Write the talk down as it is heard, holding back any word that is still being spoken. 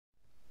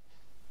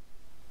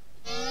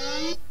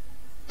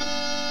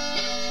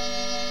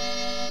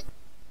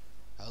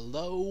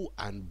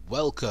Hello and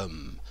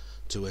welcome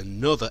to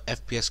another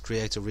FPS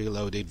Creator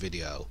Reloaded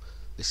video.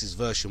 This is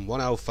version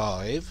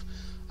 105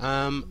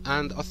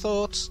 and I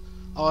thought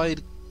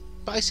I'd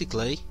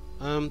basically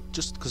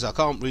just because I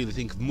can't really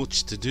think of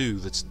much to do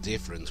that's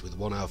different with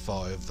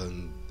 105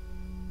 than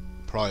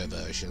prior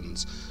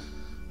versions,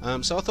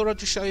 so I thought I'd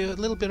just show you a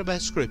little bit about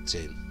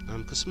scripting,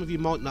 because some of you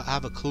might not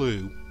have a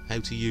clue how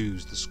to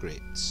use the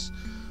scripts.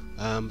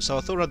 So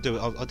I thought I'd do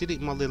it. I did it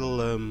in my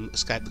little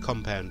Escape the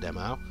Compound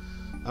demo,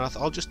 and I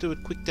thought I'll just do a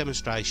quick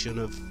demonstration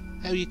of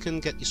how you can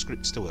get your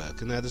scripts to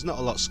work. And now there's not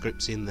a lot of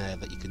scripts in there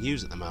that you can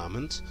use at the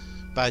moment.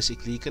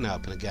 Basically you can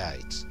open a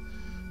gate.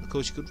 Of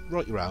course you could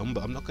write your own,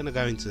 but I'm not going to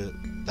go into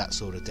that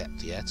sort of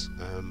depth yet.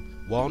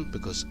 One,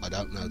 because I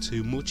don't know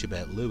too much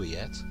about Lua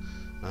yet.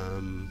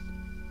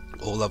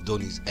 All I've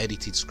done is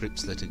edited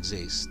scripts that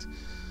exist.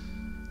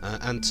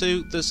 And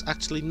two, there's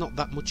actually not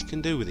that much you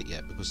can do with it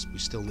yet, because we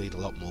still need a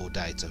lot more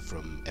data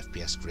from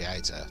FPS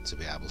Creator to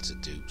be able to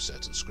do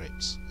certain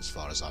scripts, as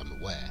far as I'm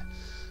aware.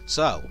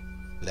 So,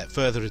 without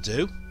further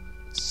ado,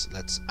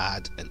 let's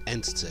add an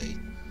entity.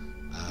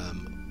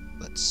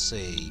 Let's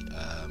see,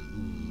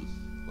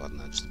 well,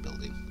 no, just a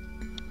building.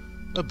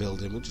 A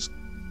building, we'll just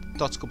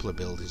dot a couple of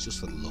buildings just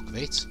for the look of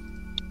it.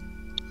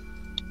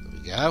 There we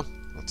go,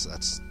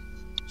 that's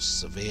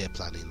severe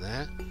planning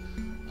there.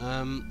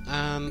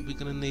 And we're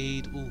going to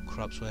need, oh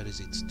crops, where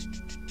is it?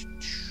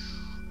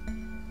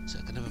 So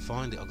I can never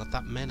find it, I've got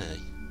that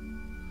many.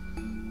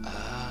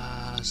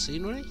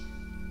 Scenery?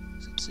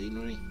 Is it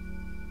scenery?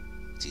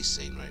 It is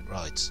scenery,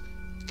 right.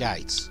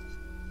 Gates.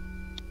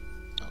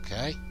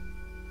 Okay.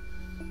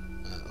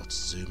 Let's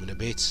zoom in a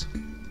bit.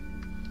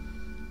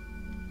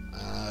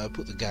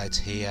 Put the gates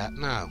here.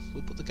 No,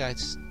 we'll put the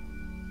gates...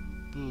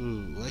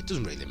 well, it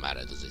doesn't really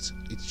matter, does it?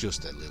 It's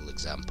just a little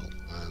example.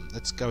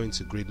 Let's go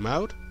into grid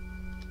mode.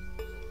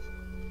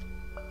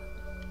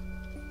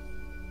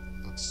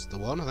 That's the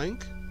one, I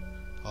think.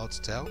 Hard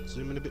to tell.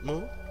 Zoom in a bit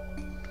more.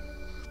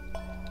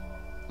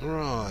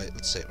 Right,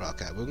 let's see. Right,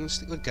 okay, we're going to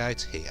stick the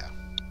gate here.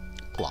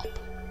 Plop.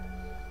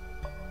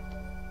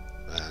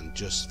 And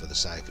just for the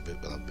sake of it,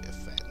 we'll have a bit of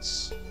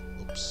fence.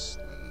 Oops.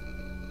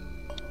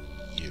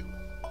 You.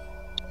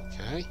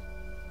 Okay.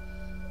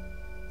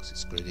 Because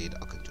it's gridded,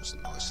 I can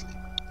just nicely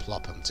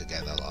plop them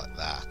together like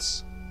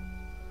that.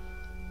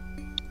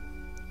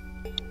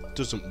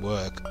 Doesn't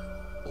work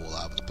all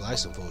over the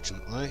place,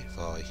 unfortunately. If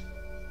I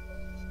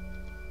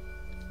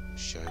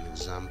show an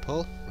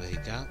example, there you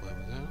go. Where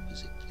we go?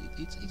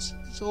 Is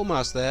it's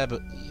almost there,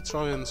 but you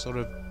try and sort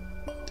of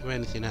do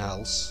anything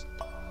else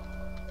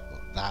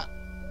like that,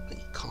 and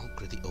you can't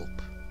grid it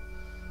up.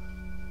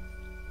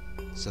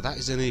 So that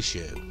is an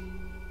issue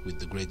with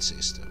the grid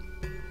system.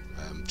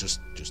 Just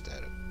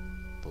out of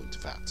point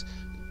of fact,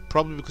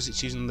 probably because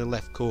it's using the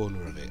left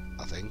corner of it,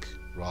 I think,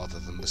 rather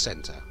than the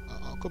centre.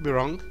 I could be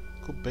wrong.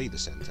 Could be the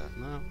centre.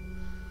 No.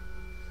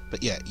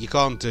 But yeah, you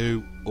can't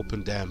do up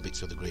and down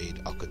bits of the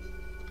grid. I could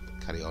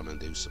carry on and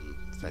do some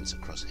fence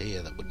across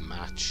here that would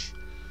match,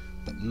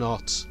 but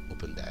not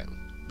up and down,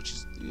 which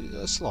is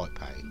a slight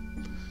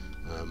pain.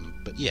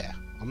 But yeah,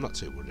 I'm not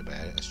too worried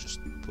about it. Let's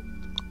just put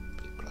the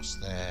bit across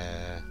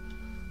there.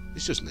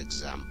 It's just an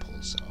example,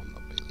 so I'm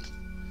not really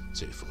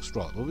too fussed.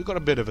 Right, well, we've got a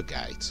bit of a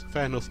gate.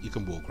 Fair enough, you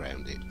can walk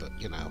around it, but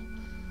you know,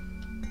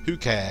 who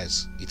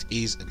cares? It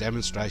is a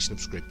demonstration of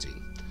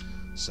scripting.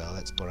 So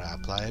let's put our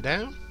player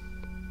down.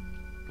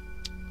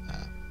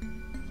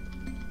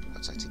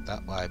 Rotate it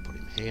that way, put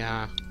him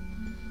here.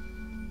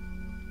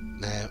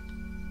 Now,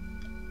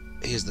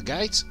 here's the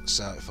gate.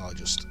 So if I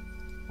just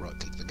right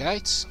click the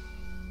gate,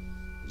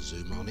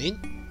 zoom on in,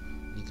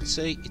 you can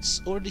see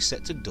it's already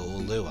set to door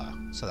lure.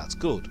 So that's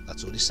good,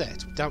 that's already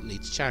set. We don't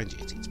need to change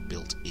it, it's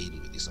built in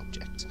with this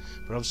object.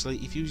 But obviously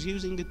if you was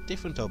using a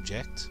different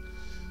object,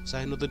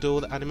 say another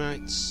door that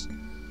animates,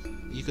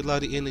 you could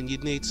load it in and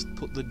you'd need to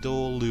put the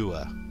door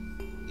lure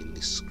in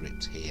this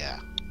script here.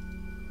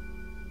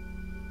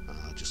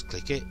 Just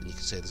click it and you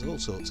can see there's all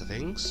sorts of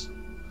things.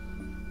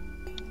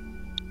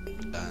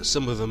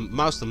 Some of them,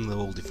 most of them, they're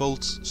all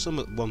default. Some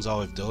of the ones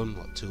I've done,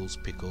 like tools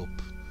pickup,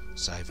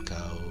 save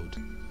code,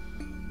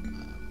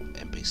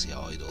 NPC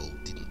idle,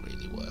 didn't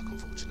really work,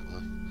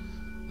 unfortunately.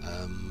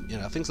 You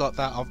know, things like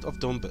that I've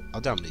done, but I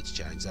don't need to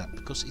change that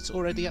because it's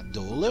already at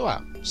door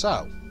lure.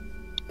 So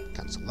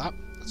cancel that.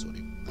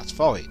 That's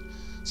fine.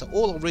 So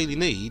all I really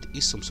need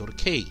is some sort of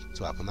key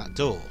to open that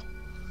door.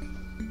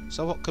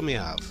 So what can we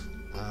have?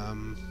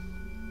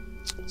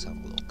 Let's have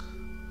a look.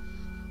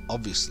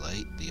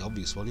 Obviously, the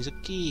obvious one is a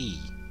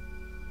key.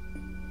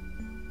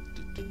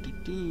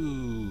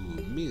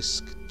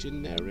 Misc,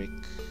 generic.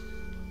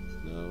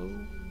 No.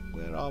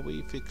 Where are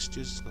we?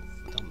 Fixtures. No,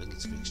 I don't think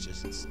it's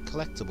fixtures. It's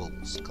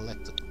collectibles.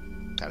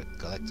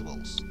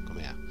 Collectibles. Come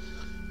here.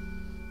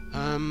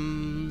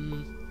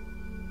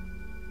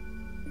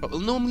 But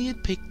well, normally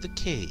you'd pick the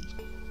key.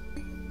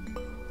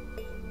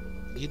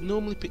 You'd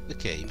normally pick the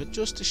key, but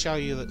just to show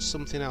you that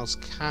something else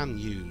can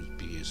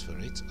be used for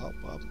it,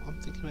 I'm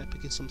thinking about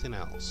picking something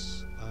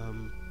else.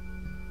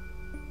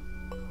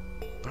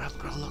 But I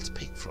haven't got a lot to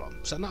pick from.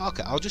 So no,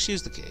 okay, I'll just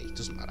use the key.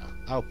 Doesn't matter.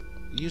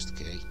 use the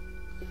key.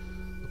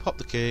 We'll pop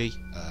the key.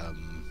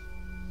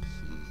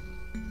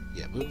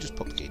 Yeah, we'll just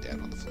pop the key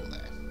down on the floor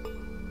there.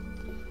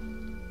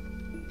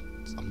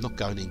 I'm not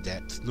going in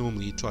depth.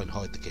 Normally you try and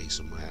hide the key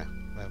somewhere.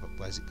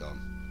 Where's it gone?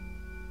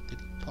 Did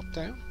it pop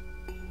down?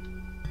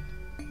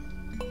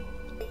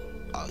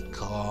 I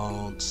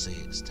can't see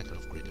it. It's taken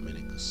off grid a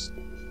minute.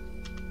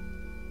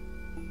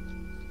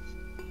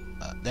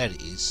 There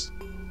it is.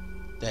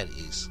 There it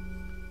is.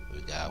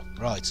 There we go.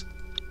 Right.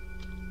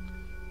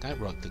 Okay,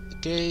 right click the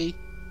key.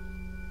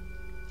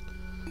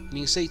 And you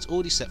can see it's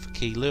already set for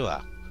key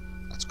lure.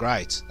 That's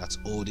great. That's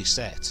already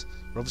set.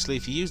 But obviously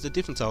if you used a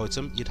different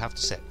item, you'd have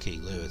to set key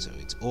lure to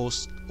it. Or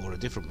a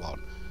different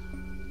one.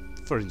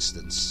 For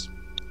instance,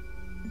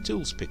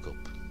 tools pickup.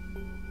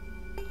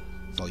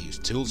 If I use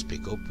tools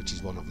pickup, which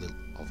is one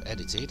I've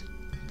edited,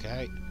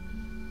 okay,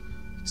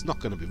 it's not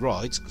going to be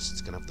right because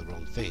it's going to have the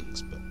wrong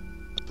things, but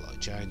apply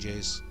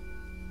changes.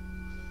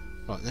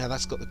 Right, now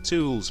that's got the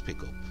tools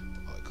pickup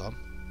icon,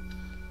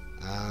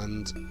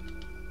 and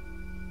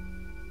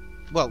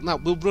well, now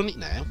we'll run it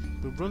now.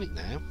 We'll run it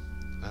now.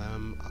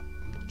 I'm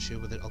not sure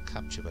whether it'll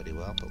capture very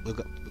well, but we're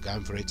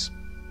going for it.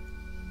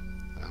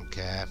 I don't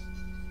care.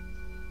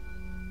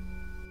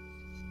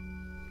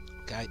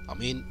 Okay,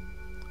 I'm in.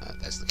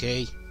 There's the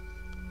key.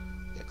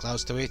 Get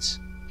close to it,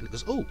 and it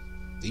goes, oh,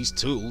 these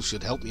tools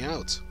should help me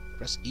out.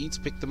 Press E to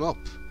pick them up.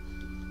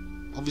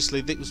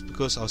 Obviously this was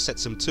because I set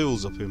some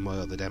tools up in my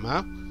other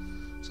demo.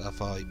 So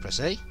if I press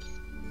E,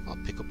 I'll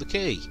pick up the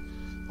key.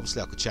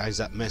 Obviously I could change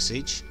that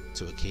message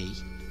to a key,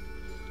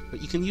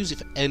 but you can use it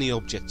for any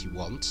object you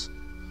want.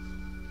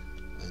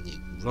 And you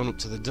run up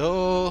to the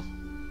door,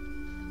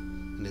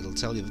 and it'll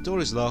tell you the door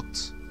is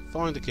locked.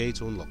 Find a key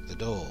to unlock the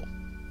door.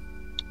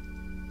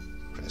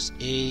 Press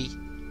E,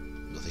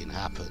 nothing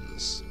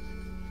happens.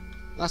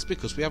 That's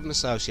because we haven't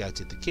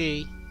associated the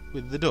key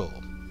with the door,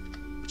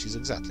 which is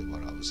exactly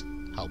what I was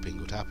hoping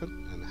would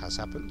happen, and has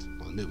happened.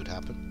 Well, I knew would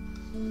happen.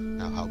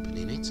 Now hoping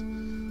in it.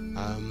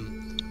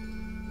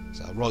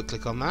 So I'll right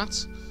click on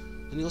that,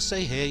 and you'll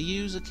see here,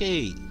 use a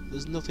key.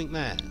 There's nothing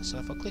there. So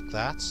if I click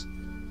that,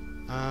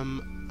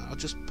 I'll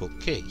just put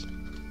key,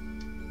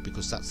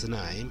 because that's the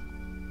name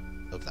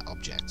of that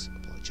object.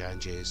 Apply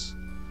changes.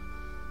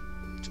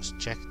 Just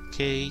check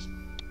key.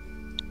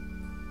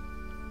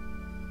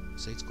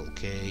 See, it's called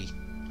key.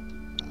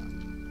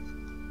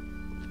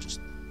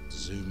 Just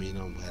zoom in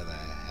on where the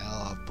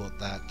hell I've put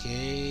that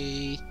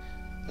key.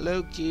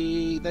 Hello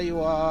key, there you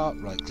are.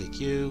 Right click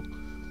you,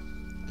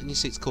 and you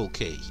see it's called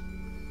key.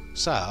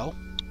 So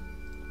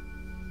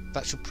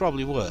that should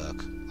probably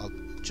work.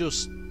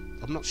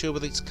 I'm not sure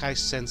whether it's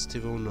case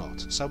sensitive or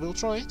not, so we'll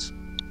try it.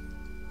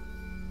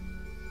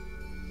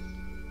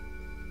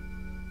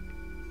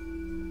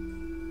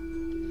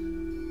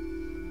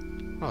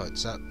 Right,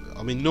 so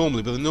I mean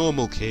normally with a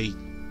normal key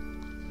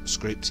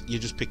script you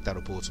just pick that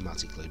up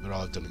automatically, but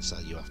I've done it so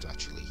you have to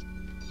actually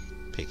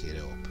pick it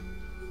up.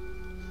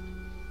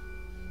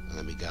 And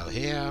then we go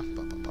here,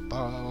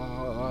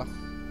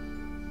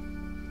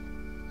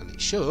 and it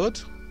should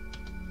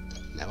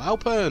now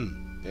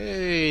open.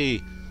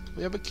 Hey,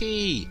 we have a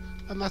key,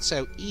 and that's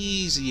how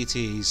easy it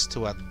is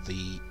to add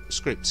the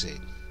scripts in.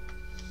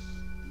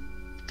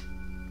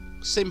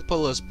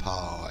 Simple as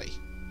pie.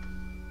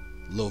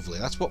 Lovely,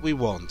 that's what we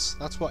want.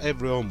 That's what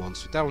everyone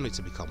wants. We don't want it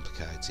to be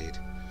complicated.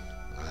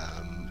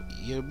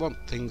 You want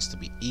things to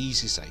be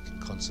easy so you can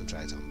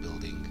concentrate on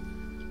building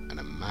an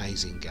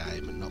amazing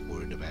game and not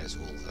worried about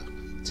all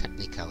the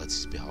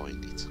technicalities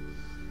behind it.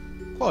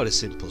 Quite a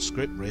simple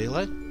script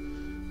really.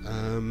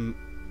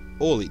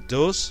 All it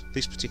does,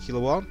 this particular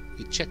one,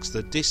 it checks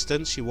the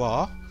distance you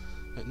are.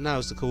 It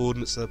knows the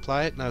coordinates of the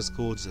player, it knows the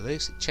coordinates of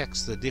this, it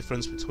checks the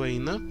difference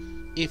between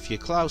them. If you're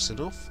close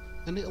enough,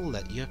 then it'll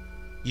let you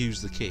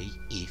use the key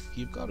if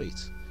you've got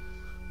it.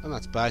 And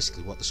that's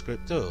basically what the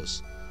script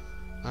does.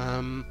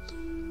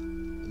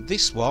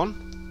 This one,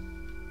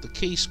 the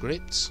key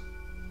script,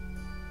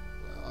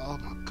 oh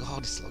my god,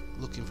 it's like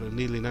looking for a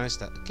nearly nice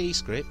that. The key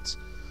script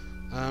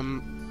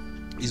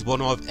is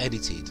one I've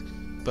edited,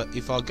 but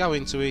if I go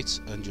into it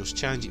and just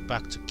change it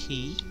back to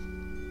key,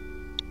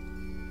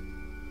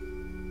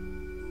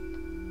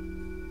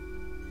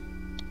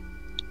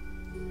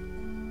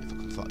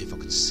 if I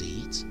can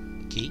see it,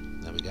 key,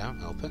 there we go,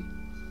 open,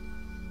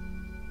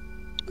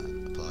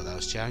 and apply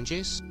those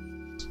changes.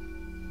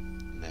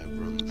 Now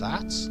run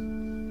that.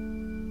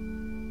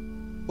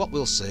 What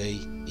we'll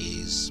see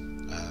is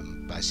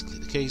basically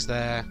the keys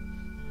there,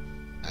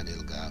 and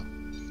it'll go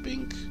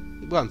bink.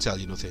 It won't tell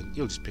you nothing,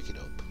 you'll just pick it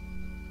up,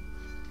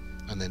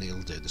 and then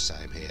it'll do the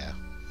same here.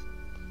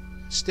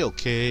 Still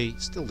key,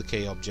 still the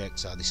key object,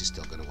 so this is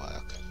still going to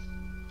work.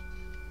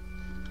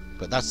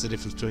 But that's the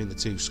difference between the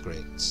two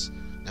scripts.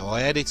 Now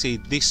I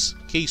edited this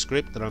key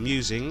script that I'm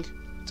using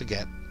to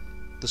get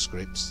the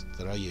scripts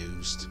that I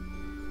used,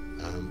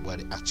 where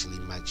it actually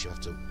makes you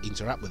have to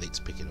interact with it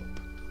to pick it up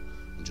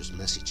and just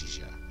messages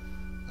you.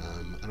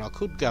 And I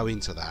could go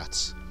into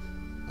that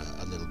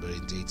a little bit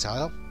in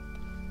detail,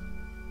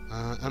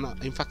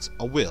 in fact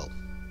I will.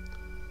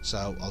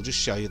 So I'll just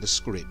show you the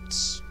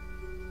scripts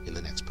in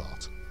the next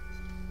part.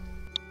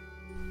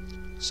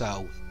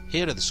 So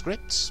here are the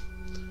scripts.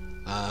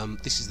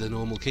 This is the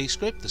normal key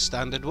script, the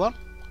standard one,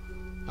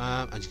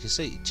 and you can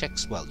see it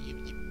checks, well, you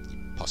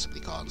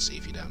possibly can't see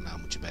if you don't know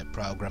much about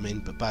programming,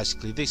 but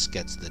basically this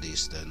gets the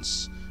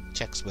distance,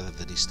 checks whether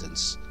the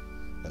distance,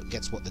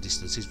 gets what the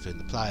distance is between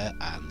the player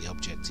and the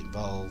object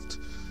involved,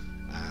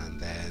 and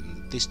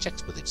then this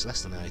checks whether it's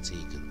less than 80.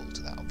 You can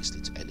alter that obviously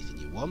to anything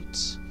you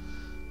want.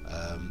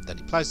 Then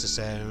it plays the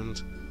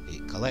sound,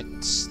 it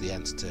collects the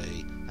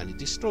entity, and it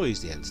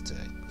destroys the entity,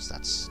 because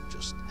that's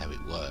just how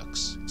it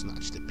works. It's not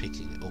actually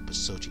picking it up as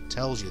such, it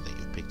tells you that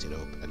you've picked it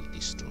up and it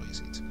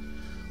destroys it.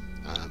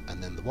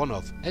 And then the one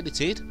I've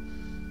edited,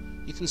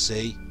 you can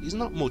see, is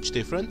not much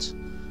different.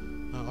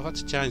 I've had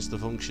to change the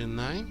function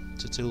name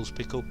to tools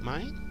pickup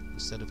main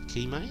instead of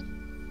key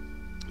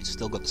main. It's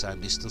still got the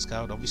same distance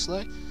code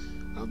obviously.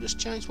 I'll just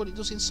change what it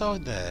does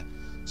inside there.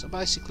 So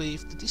basically,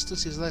 if the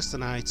distance is less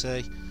than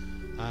 80,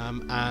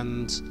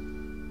 and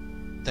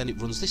then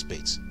it runs this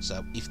bit.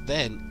 So if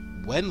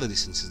then, when the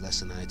distance is less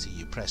than 80,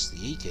 you press the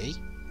E key,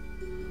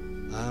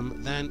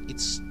 then it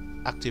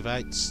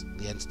activates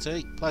the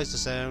entity, plays the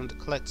sound,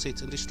 collects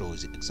it, and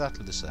destroys it.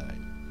 Exactly the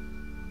same.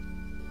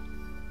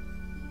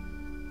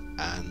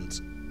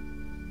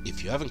 And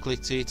if you haven't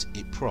clicked it,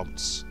 it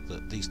prompts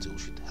that these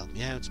tools should help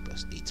me out.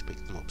 Press E to pick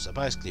them up. So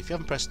basically, if you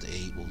haven't pressed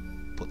E, it will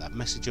put that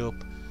message up,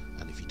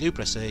 and if you do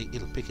press E,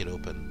 it'll pick it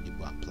up, and it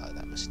won't play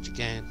that message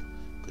again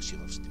because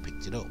you've obviously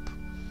picked it up.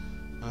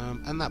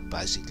 And that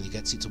basically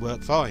gets it to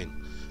work fine.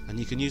 And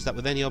you can use that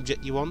with any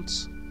object you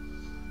want.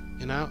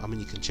 You know, I mean,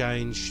 you can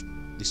change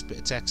this bit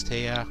of text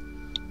here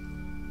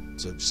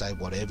to say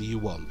whatever you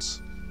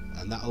want,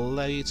 and that'll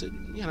allow you to,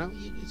 you know,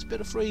 it's a bit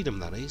of freedom,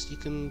 that is. You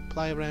can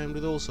play around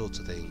with all sorts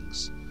of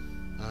things.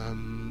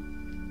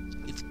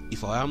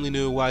 If I only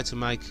knew a way to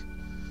make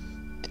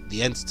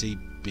the entity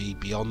be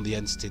beyond the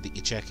entity that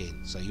you're checking,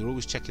 so you're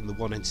always checking the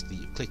one entity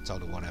that you've clicked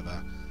on or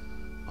whatever,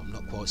 I'm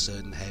not quite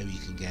certain how you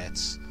can get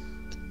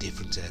a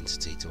different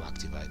entity to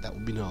activate. That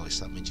would be nice.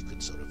 That means you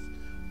could sort of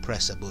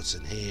press a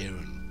button here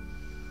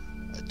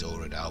and a door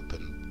would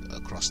open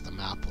across the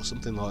map or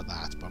something like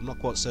that, but I'm not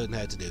quite certain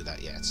how to do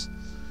that yet.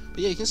 But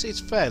yeah, you can see it's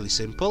fairly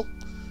simple.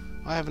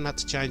 I haven't had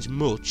to change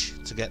much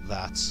to get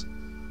that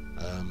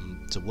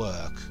to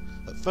work.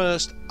 At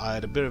first I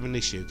had a bit of an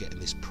issue getting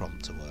this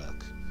prompt to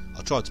work.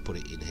 I tried to put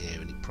it in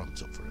here and it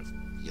prompts up for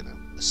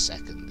a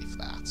second, if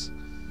that.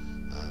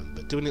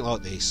 But doing it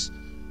like this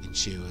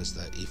ensures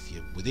that if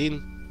you're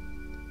within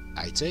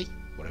 80,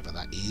 whatever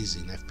that is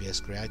in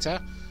FPS Creator,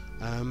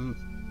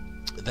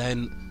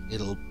 then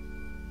it'll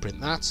print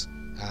that,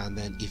 and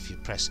then if you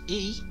press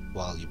E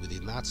while you're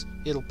within that,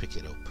 it'll pick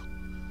it up.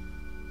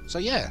 So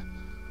yeah,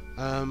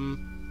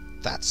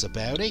 that's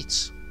about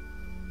it.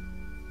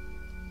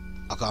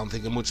 I can't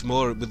think of much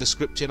more with the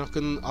scripting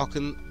I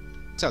can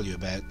tell you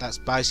about. That's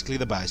basically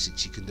the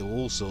basics. You can do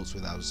all sorts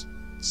with those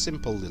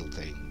simple little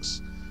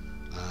things.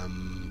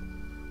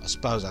 I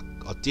suppose I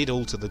did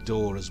alter the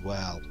door as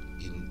well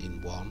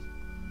in one,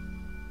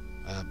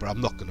 but I'm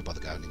not going to bother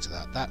going into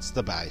that. That's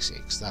the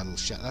basics.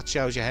 That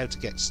shows you how to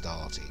get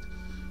started.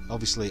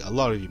 Obviously, a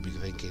lot of you will be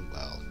thinking,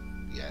 well,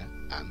 yeah,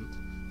 and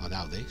I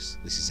know this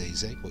is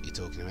easy, what you're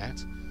talking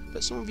about,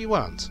 but some of you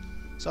won't.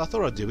 So I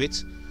thought I'd do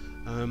it.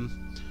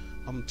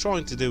 I'm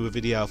trying to do a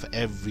video for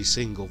every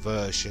single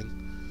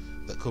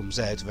version that comes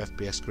out of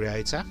FPS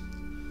Creator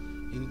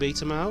in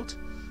beta mode,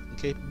 and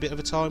keep a bit of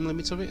a time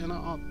limit of it, and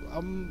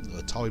I'm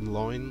a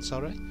timeline,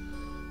 sorry.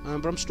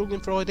 But I'm struggling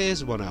for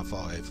ideas of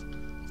 105.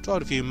 I've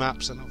tried a few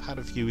maps and I've had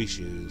a few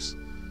issues,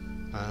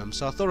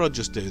 so I thought I'd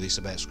just do this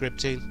about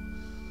scripting,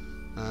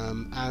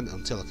 and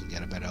until I can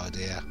get a better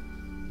idea.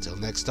 Until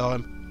next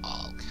time,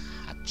 I'll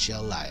catch you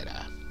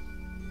later.